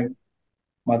එක තමයි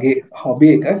මගේ හොබි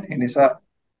එක. ඒ නිසා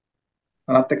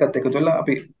සනත් එක්කත් එකතු වෙලා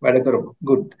අපි වැඩ කරමු.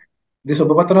 good. ඉතින්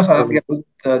සුබපතන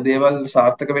සනත්ගේ දේවල්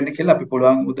සාර්ථක වෙන්න කියලා අපි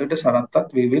පුළුවන් උදේට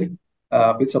සනත්තත් we will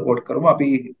අපි සපෝට් කරමු. අපි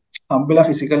හම්බෙලා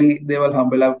ෆිසිකලි දේවල්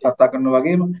හම්බෙලා කතා කරනවා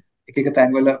වගේම එක එක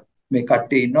තැන්වල මේ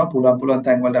කට්ටිය ඉන්නවා. පුළුවන්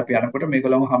තැන්වල අපි යනකොට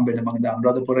මේගොල්ලෝම හම්බෙන්න. මම දැන්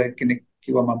අනුරාධපුර කෙනෙක්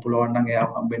කිව්වා මම පුළුවන් නම් එයාව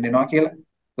හම්බෙන්න එනවා කියලා.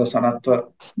 ඒක සනත්ව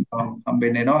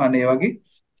හම්බෙන්න එනවා. අනේ වගේ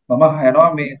මම යනවා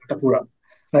මේකට පුරා.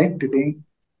 right. ඉතින්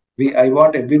I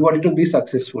want everybody to be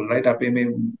successful, right? අපේ මේ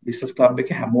business club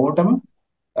එකේ හැමෝටම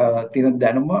තියෙන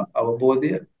දැනුම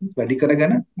අවබෝධය වැඩි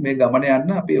කරගෙන මේ ගමන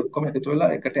යන්න අපි ඔක්කොම එකතු වෙලා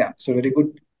එකට යන්න. so very good.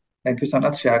 thank you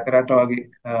Sanath share කරාට වගේ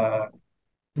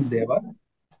දේවල්.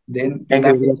 then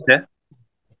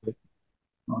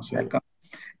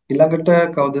ඊළඟට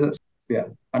කවුද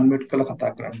අන්මියුට් කරලා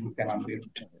කතා කරන්න. you can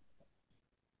unmute.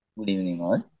 good evening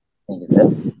all. thank you sir.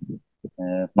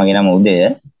 මගේ නම උදය.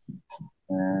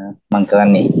 මම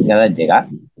කරන්නේ ගරාජ් එකක්.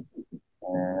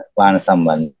 වාහන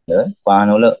සම්බන්ධ වාහන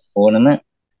වල ඕනම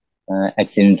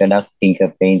ඇක්සිඩන්ට් වැඩක්, ටින්කර්,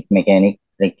 පේන්ට්, මෙකැනික්,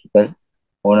 ඉලෙක්ට්‍රිකල්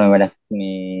ඕනම වැඩක්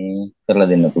මේ කරලා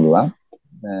දෙන්න පුළුවන්.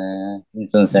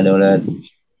 ඉන්ෂුරන්ස් වැඩවල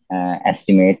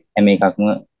ඇස්ටිමේට් හැම එකක්ම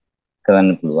කරන්න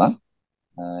පුළුවන්.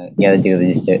 ගෑරේජ් එක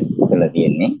රෙජිස්ටර් කරලා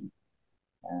තියෙන්නේ.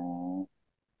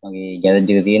 මගේ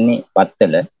ගෑරේජ් එක තියෙන්නේ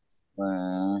වත්තල.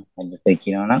 ඇඩ්‍රස් එක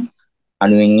කියනවා නම්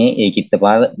අනුවෙන්නේ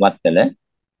ඒකිත්තපාර වත්තල.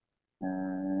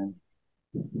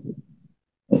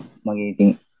 මගේ ඉතින්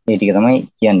ඒ ටික තමයි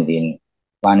කියන්න තියෙන්නේ.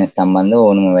 වාහන සම්බන්ධව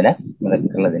ඕනම වැඩක් මට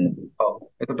කරලා දෙන්න පුළුවන්. ඔව්.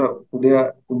 එතකොට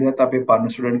උදයත් අපේ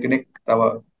පර්ණ ස්ටුඩන්ට් කෙනෙක් තව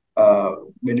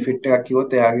බෙනිෆිට් එකක්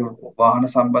කිව්වොත් එයාගේ වාහන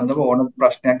සම්බන්ධව ඕන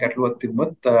ප්‍රශ්නයක් ගැටලුවක්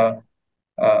තිබ්බොත්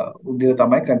උදය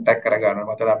තමයි කන්ටැක්ට් කරගන්න.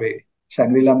 මතක අපේ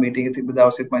ශැන්විලා මීටින් එකේ තිබ්බ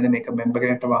දවසෙත් මම දැන් මේක මෙම්බර්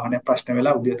කෙනෙක්ට වාහනයක් ප්‍රශ්න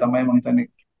වෙලා උදය තමයි මම හිතන්නේ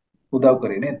උදව්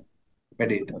කරේ නේද?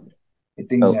 වැඩේට.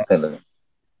 ඉතින්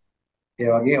ඒ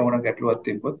වගේ ඕන ගැටලුවක්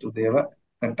තිබ්බොත් උදේව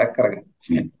කන්ටැක්ට් කරගන්න.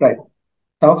 right.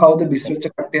 තව කවුද බිස්වෙච්ච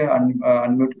කට්ටිය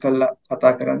අන්මියුට් කරලා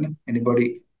කතා කරන්න? anybody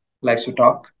likes to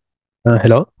talk?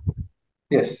 Hello.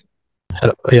 Yes.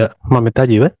 Hello. Yeah, Mamita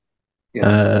Jeeva.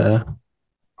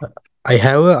 I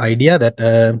have an idea that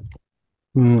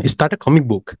start a comic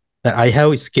book. I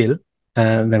have a skill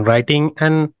then writing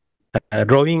and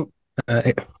drawing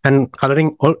and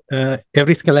coloring all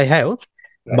every skill I have,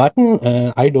 but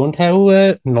I don't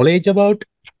have knowledge about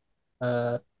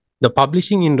the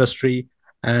publishing industry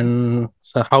and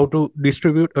so how to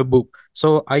distribute a book.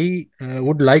 So I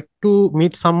would like to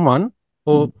meet someone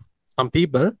or some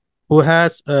people who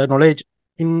has knowledge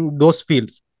in those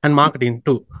fields and marketing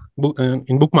too,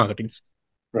 in book marketing.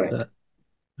 Right.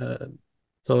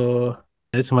 So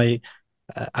that's my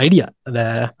idea.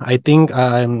 I think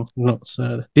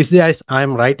these days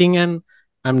I'm writing and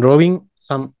I'm drawing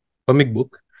some comic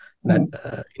book.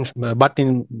 But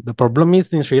the problem is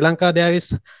in Sri Lanka there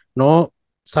is no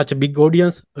such a big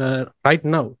audience right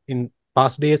now. In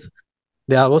past days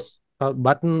there was,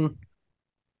 but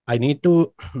I need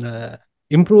to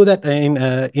improve that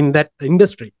in that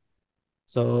industry.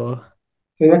 So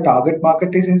your target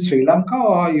market is in Sri Lanka,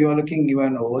 or you are looking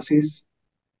even overseas?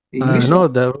 English no,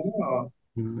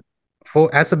 for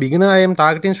as a beginner I am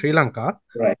targeting Sri Lanka.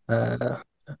 Right.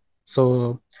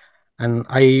 So and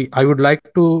I would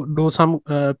like to do some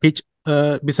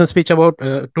business pitch about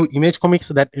two image comics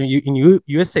that in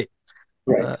USA.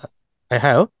 Right. I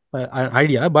have an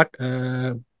idea, but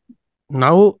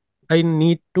now I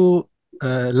need to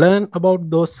learn about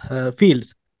those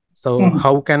fields. So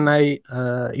how can I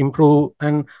improve,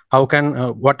 and how can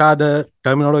what are the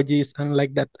terminologies and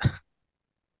like that,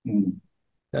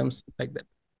 terms like that.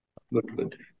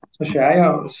 Good. So share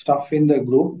your stuff in the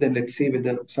group, then let's see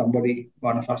whether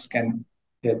one of us can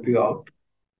help you out.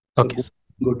 Okay.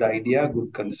 Good idea,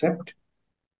 good concept.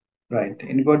 Right.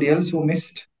 Anybody else who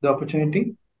missed the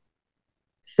opportunity?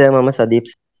 Sir, Mama Sadeep.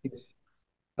 Yes.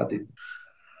 Sadeep.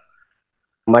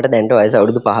 මට දැන්ට වයස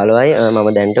අවුරුදු 15යි. මම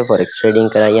දැන්ට forex trading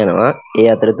කරා යනවා. ඒ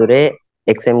අතරතුරේ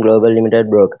XM Global Limited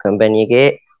broker company එකේ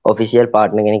official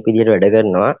partner කෙනෙක් විදිහට වැඩ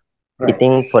කරනවා.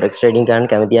 ඉතින් forex trading කරන්න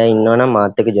කැමති අය ඉන්නවා නම්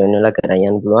මාත් එක්ක join වෙලා කරා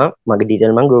යන්න පුළුවන්. මගේ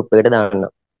detail මම group එකට දාන්නම්.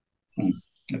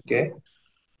 Okay.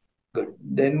 Good.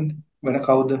 Then when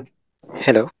කවුද?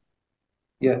 Hello.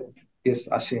 Yeah. Yes,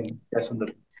 Ashin. Yes, Sundar.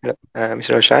 Hello.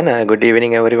 Mr. Roshan, good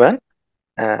evening everyone.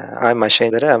 I'm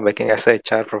Ashindra. I'm working as a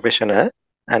HR professional,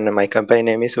 and my company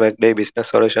name is Workday Business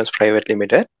Solutions Private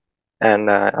Limited, and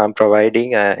I'm providing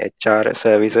HR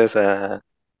services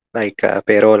like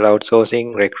payroll outsourcing,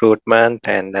 recruitment,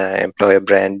 and employer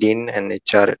branding and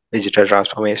HR digital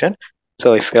transformation. So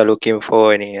if you're looking for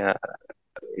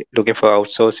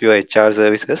outsource your HR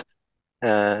services,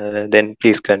 then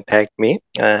please contact me.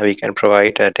 We can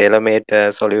provide tailor-made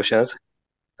solutions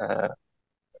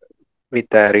with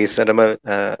reasonable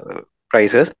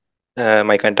prices.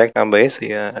 My contact number is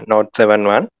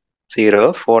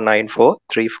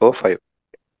 0710494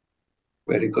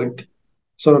 Very good.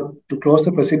 So to close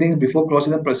the proceedings, before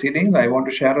closing the proceedings, I want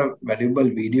to share a valuable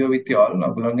video with you all.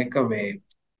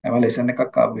 I'm lesson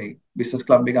එකක් ආවේ business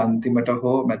club එක අන්තිමට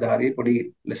හෝ මැද හරිය පොඩි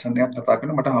lesson එකක් කතා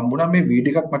කරන මට හම්බුණා මේ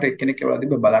වීඩියෝ එකක් මට එක්කෙනෙක් කියලා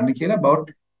තිබ්බ බලන්න කියලා about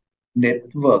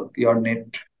network. Your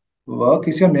network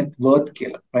is your net worth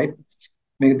කියලා, right?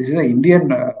 This is an Indian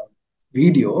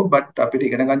video, but අපිට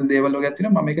ඉගෙන ගන්න දේවල් වගේ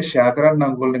තියෙනවා. මම මේක share කරන්න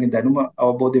ඔයගොල්ලෝගේ දැනුම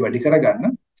අවබෝධය වැඩි කරගන්න.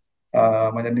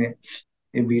 මම දන්නේ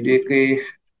මේ වීඩියෝ එකේ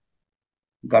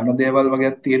ගන්න දේවල්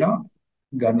වගේක් තියෙනවා.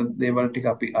 ගන්න දේවල් ටික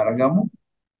අපි අරගමු.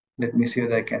 Let me see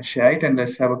whether I can share it, and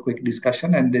let's have a quick discussion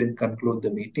and then conclude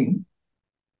the meeting.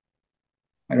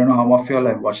 I don't know how much of you all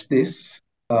have watched this.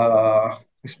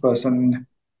 This person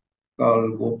called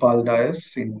Gopal Dias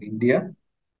in India.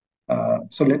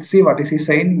 So let's see what is he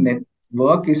saying.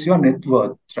 Network is your net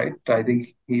worth, right? I think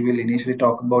he will initially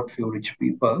talk about few rich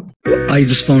people. I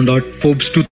just found out Forbes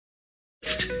 20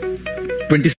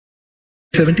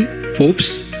 70,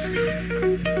 Forbes,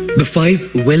 the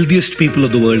 5 wealthiest people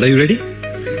of the world. Are you ready?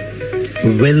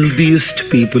 Wealthiest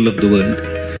people of the world.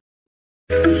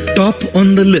 Top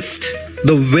on the list,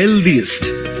 the wealthiest,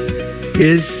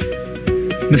 is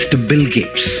Mr. Bill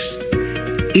Gates.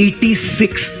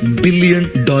 $86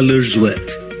 billion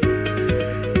worth.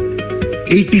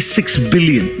 86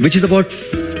 billion, which is about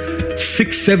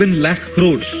 6-7 lakh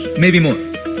crores, maybe more.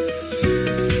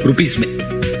 Rupees mein.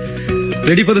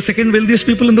 Ready for the second wealthiest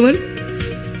people in the world?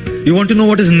 You want to know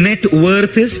what his net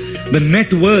worth is? The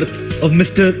net worth of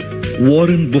Mr.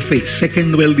 Warren Buffett,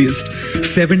 second wealthiest,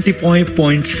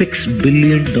 $70.6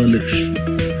 billion.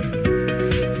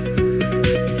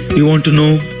 You want to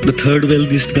know the third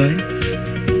wealthiest guy?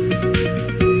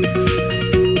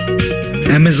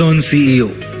 Amazon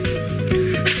CEO,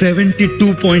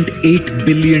 $72.8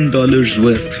 billion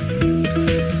worth.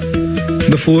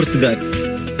 The fourth guy,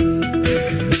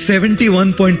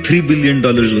 $71.3 billion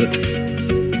worth.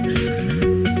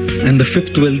 And the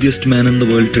fifth wealthiest man in the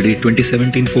world today,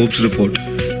 2017 Forbes report.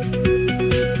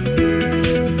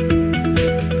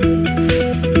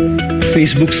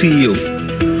 Facebook CEO,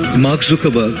 Mark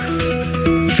Zuckerberg,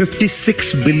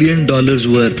 $56 billion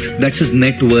worth. That's his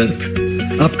net worth.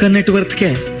 आपका net worth क्या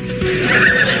है?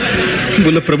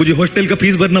 बोला प्रभु जी hostel का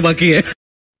fees भरना बाकी है.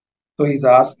 So he's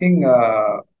asking,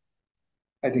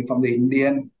 I think from the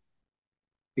Indian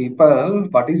people,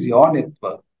 what is your net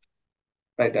worth?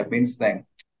 Right, that means then.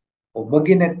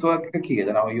 ඔබගේ network එක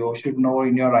කීයද? Now you should know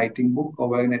in your writing book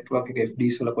ඔබගේ network එක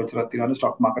FDs වල කොච්චරක් තියෙනවද,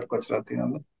 stock market කොච්චරක්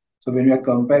තියෙනවද. So when you are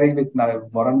comparing with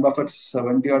Warren Buffett's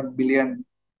 70 odd billion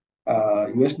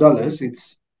US dollars,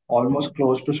 it's almost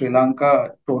close to Sri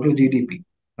Lanka total GDP,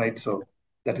 right? So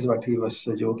that is what he was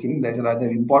joking. There's another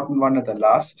important one at the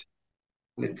last.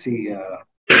 Let's see.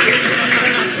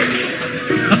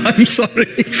 I'm sorry.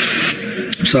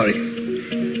 I'm sorry.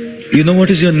 You know what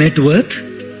is your net worth?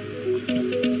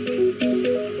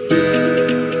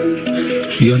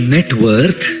 Your net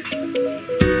worth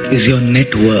is your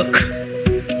network.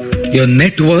 Your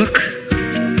network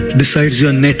decides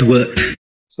your net worth.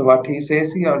 So what he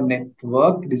says, your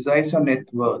network decides your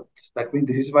net worth. That means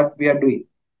this is what we are doing.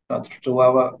 Through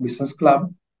our business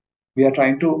club, we are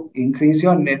trying to increase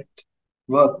your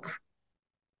network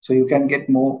so you can get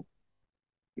more,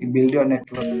 build your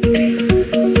network.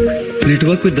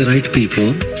 Network with the right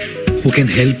people who can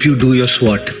help you do your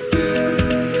SWOT.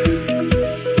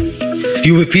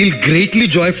 You will feel greatly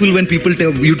joyful when people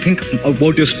tell you think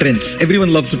about your strengths.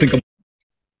 Everyone loves to think about.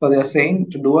 So they are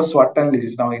saying to do a SWOT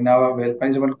analysis. Now in our wealth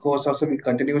management course also we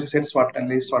continue to say SWOT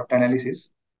analysis.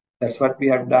 That's what we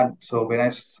have done. So when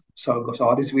I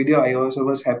saw this video, I also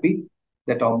was happy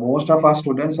that most of our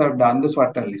students have done the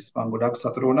SWOT analysis. ගොඩක්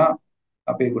සතුටු වුණා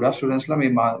අපේ ගොඩක් students ලා මේ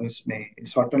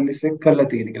SWOT analysis එක කරලා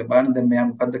තියෙන කියලා. බලන්න දැන් මෙයා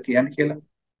මොකද්ද කියන්නේ කියලා.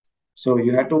 So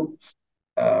you have to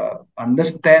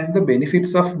understand the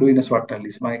benefits of doing a SWOT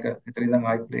analysis. මම ඒක එතන ඉඳන්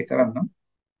ආයෙ play කරන්නම්.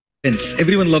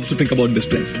 Everyone loves to think about their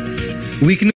strengths.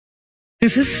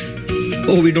 Weaknesses?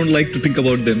 Oh, we don't like to think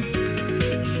about them.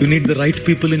 You need the right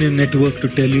people in your network to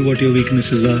tell you what your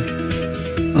weaknesses are.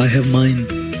 I have mine.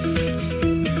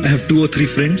 I have 2 or 3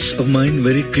 friends of mine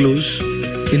very close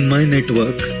in my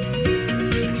network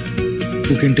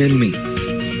who can tell me,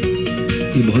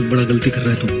 ये बहुत बड़ा गलती कर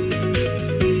रहा है तुम.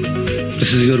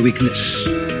 This is your weakness.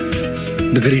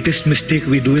 The greatest mistake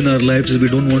we do in our lives is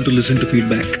we don't want to listen to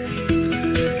feedback.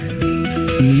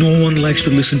 No one likes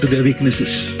to listen to their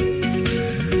weaknesses.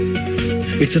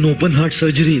 It's an open heart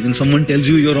surgery when someone tells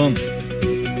you you're wrong.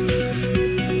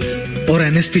 और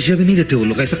anaesthesia भी नहीं देते वो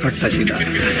लोग, ऐसा काटता सीधा.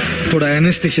 थोड़ा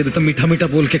एनेस्थीसिया देता, मीठा मीठा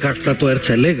बोल के काटता तो यार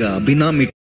चलेगा, बिना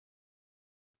मीठा.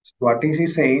 What is he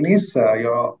saying is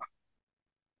your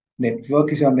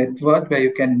network is your network where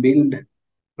you can build a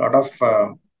lot of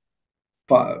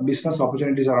business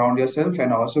opportunities around yourself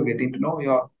and also getting to know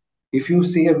your. If you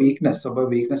see a weakness, so a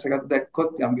weakness එකක්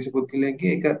දැක්කොත් යම් කිසි පුද්ගලයෙක්ගේ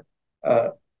ඒක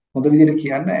හොඳ විදිහට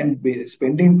කියන්න and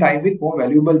spending time with more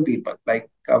valuable people like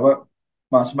our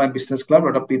MasterMind Business Club. A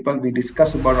lot of people we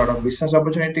discuss about a lot of business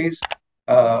opportunities.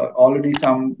 Already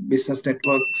some business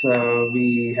networks we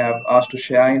have asked to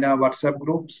share in our WhatsApp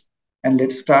groups, and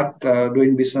let's start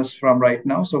doing business from right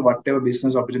now. So whatever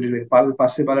business opportunity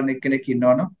පස්සේ බලන එක්කෙනෙක්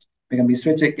ඉන්නවනම් මේක miss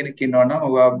වෙච්ච එක්කෙනෙක් ඉන්නවනම්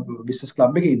ඔය business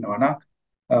club එකේ ඉන්නවනම්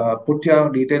put your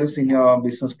details in your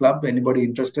business club. Anybody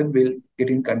interested will get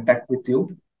in contact with you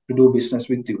to do business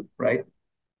with you, right?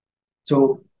 So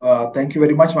thank you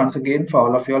very much once again for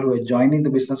all of you all who are joining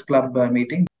the business club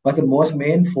meeting. But the most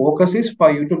main focus is for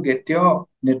you to get your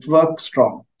network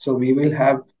strong. So we will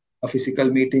have a physical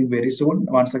meeting very soon.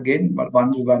 Once again,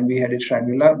 one we had it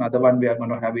triangular, another one we are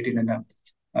going to have it in a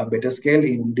better scale.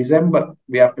 In December,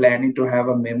 we are planning to have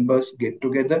a members get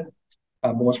together.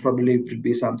 Most probably it will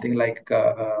be something like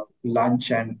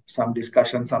lunch and some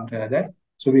discussion, something like that.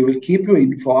 So we will keep you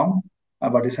informed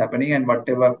about what is happening, and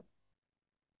whatever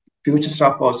future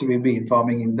stuff also will be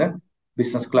informing in the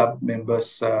business club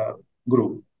members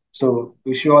group. So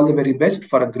wish you all the very best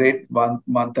for a great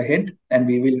month ahead, and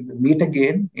we will meet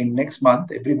again in next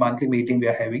month. Every monthly meeting we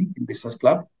are having in business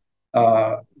club.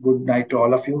 Good night to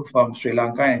all of you from Sri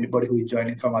Lanka and anybody who is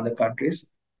joining from other countries.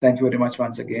 Thank you very much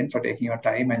once again for taking your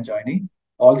time and joining.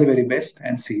 All the very best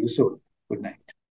and see you soon. Good night.